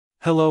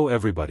Hello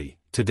everybody,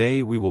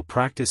 today we will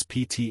practice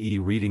PTE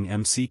reading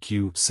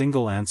MCQ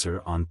single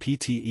answer on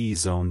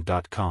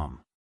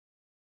PTEzone.com.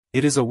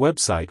 It is a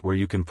website where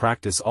you can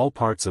practice all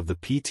parts of the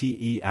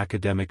PTE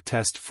academic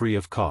test free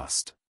of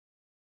cost.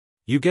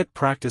 You get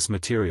practice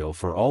material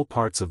for all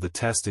parts of the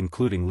test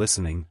including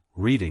listening,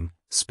 reading,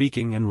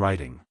 speaking and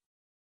writing.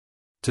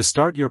 To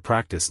start your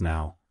practice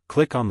now,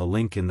 click on the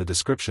link in the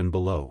description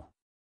below.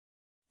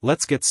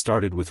 Let's get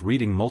started with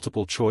reading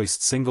multiple choice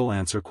single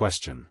answer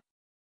question.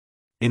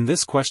 In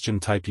this question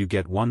type you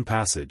get one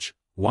passage,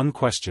 one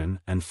question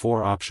and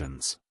 4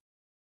 options.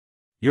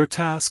 Your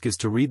task is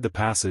to read the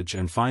passage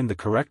and find the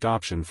correct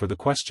option for the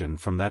question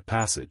from that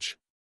passage.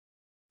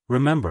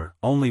 Remember,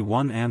 only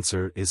one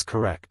answer is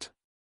correct.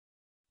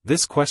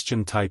 This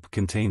question type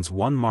contains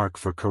 1 mark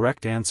for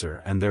correct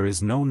answer and there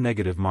is no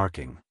negative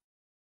marking.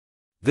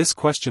 This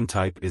question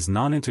type is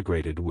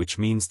non-integrated, which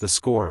means the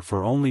score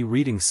for only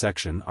reading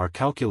section are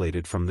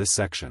calculated from this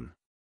section.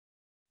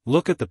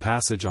 Look at the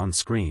passage on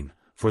screen.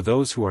 For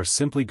those who are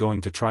simply going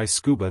to try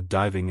scuba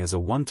diving as a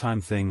one-time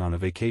thing on a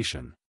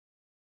vacation.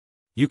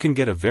 You can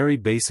get a very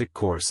basic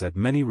course at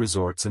many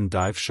resorts and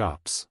dive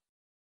shops.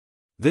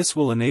 This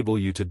will enable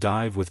you to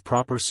dive with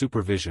proper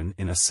supervision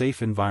in a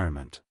safe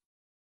environment.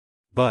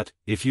 But,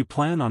 if you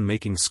plan on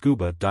making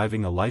scuba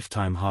diving a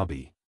lifetime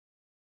hobby,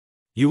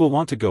 you will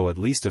want to go at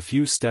least a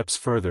few steps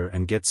further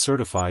and get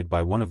certified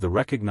by one of the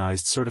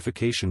recognized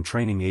certification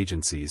training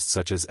agencies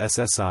such as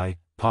SSI,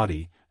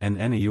 PTE, and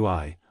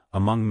NAUI,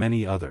 among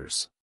many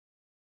others.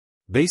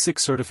 Basic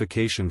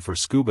certification for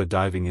scuba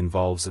diving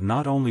involves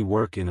not only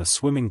work in a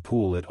swimming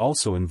pool, it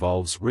also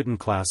involves written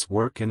class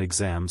work and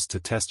exams to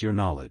test your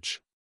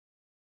knowledge.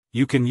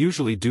 You can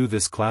usually do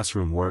this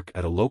classroom work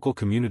at a local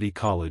community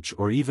college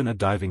or even a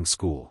diving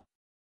school.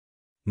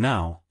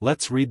 Now,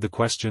 let's read the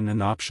question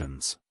and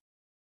options.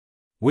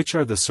 Which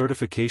are the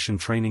certification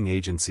training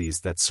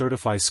agencies that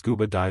certify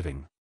scuba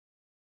diving?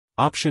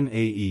 Option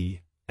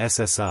A,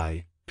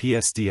 SSI,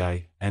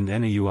 PTE, and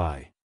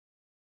NAUI.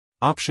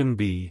 Option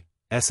B,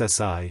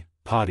 SSI,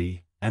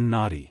 PTE, and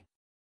NAUI.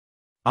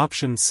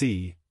 Option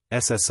C,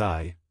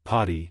 SSI,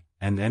 PTE,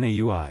 and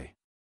NAUI.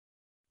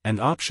 And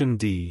Option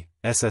D,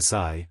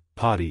 SSI,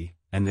 PTE,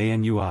 and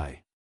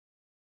ANUI.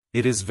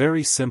 It is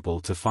very simple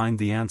to find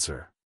the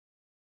answer.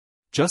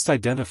 Just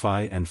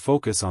identify and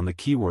focus on the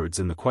keywords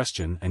in the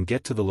question and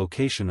get to the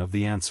location of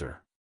the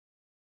answer.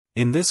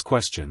 In this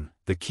question,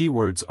 the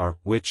keywords are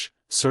which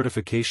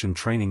certification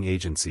training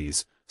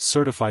agencies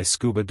certify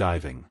scuba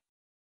diving.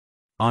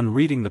 On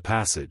reading the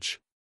passage,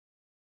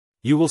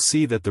 you will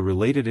see that the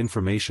related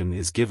information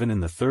is given in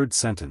the 3rd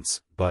sentence,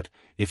 but,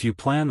 if you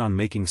plan on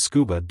making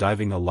scuba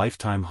diving a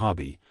lifetime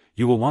hobby,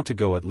 you will want to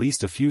go at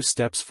least a few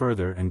steps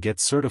further and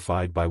get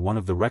certified by one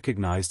of the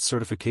recognized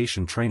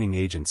certification training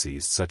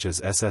agencies such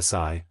as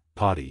SSI,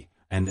 PTE,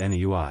 and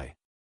NAUI,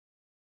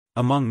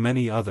 among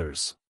many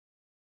others.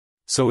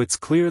 So it's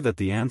clear that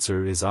the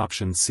answer is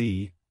option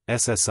C,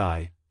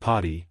 SSI,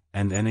 PTE,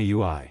 and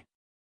NAUI.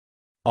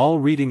 All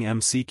reading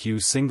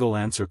MCQ single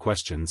answer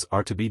questions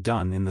are to be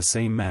done in the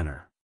same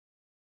manner.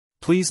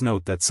 Please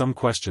note that some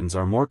questions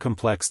are more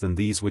complex than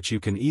these, which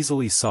you can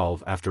easily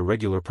solve after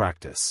regular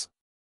practice.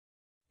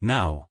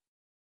 Now,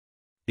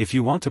 if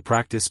you want to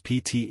practice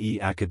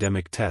PTE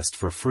academic test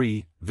for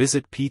free,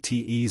 visit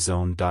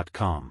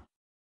PTEzone.com.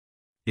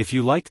 If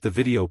you liked the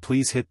video,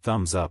 please hit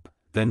thumbs up,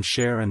 then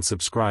share and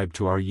subscribe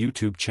to our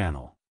YouTube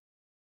channel.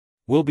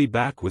 We'll be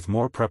back with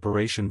more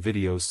preparation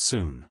videos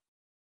soon.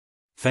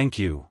 Thank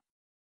you.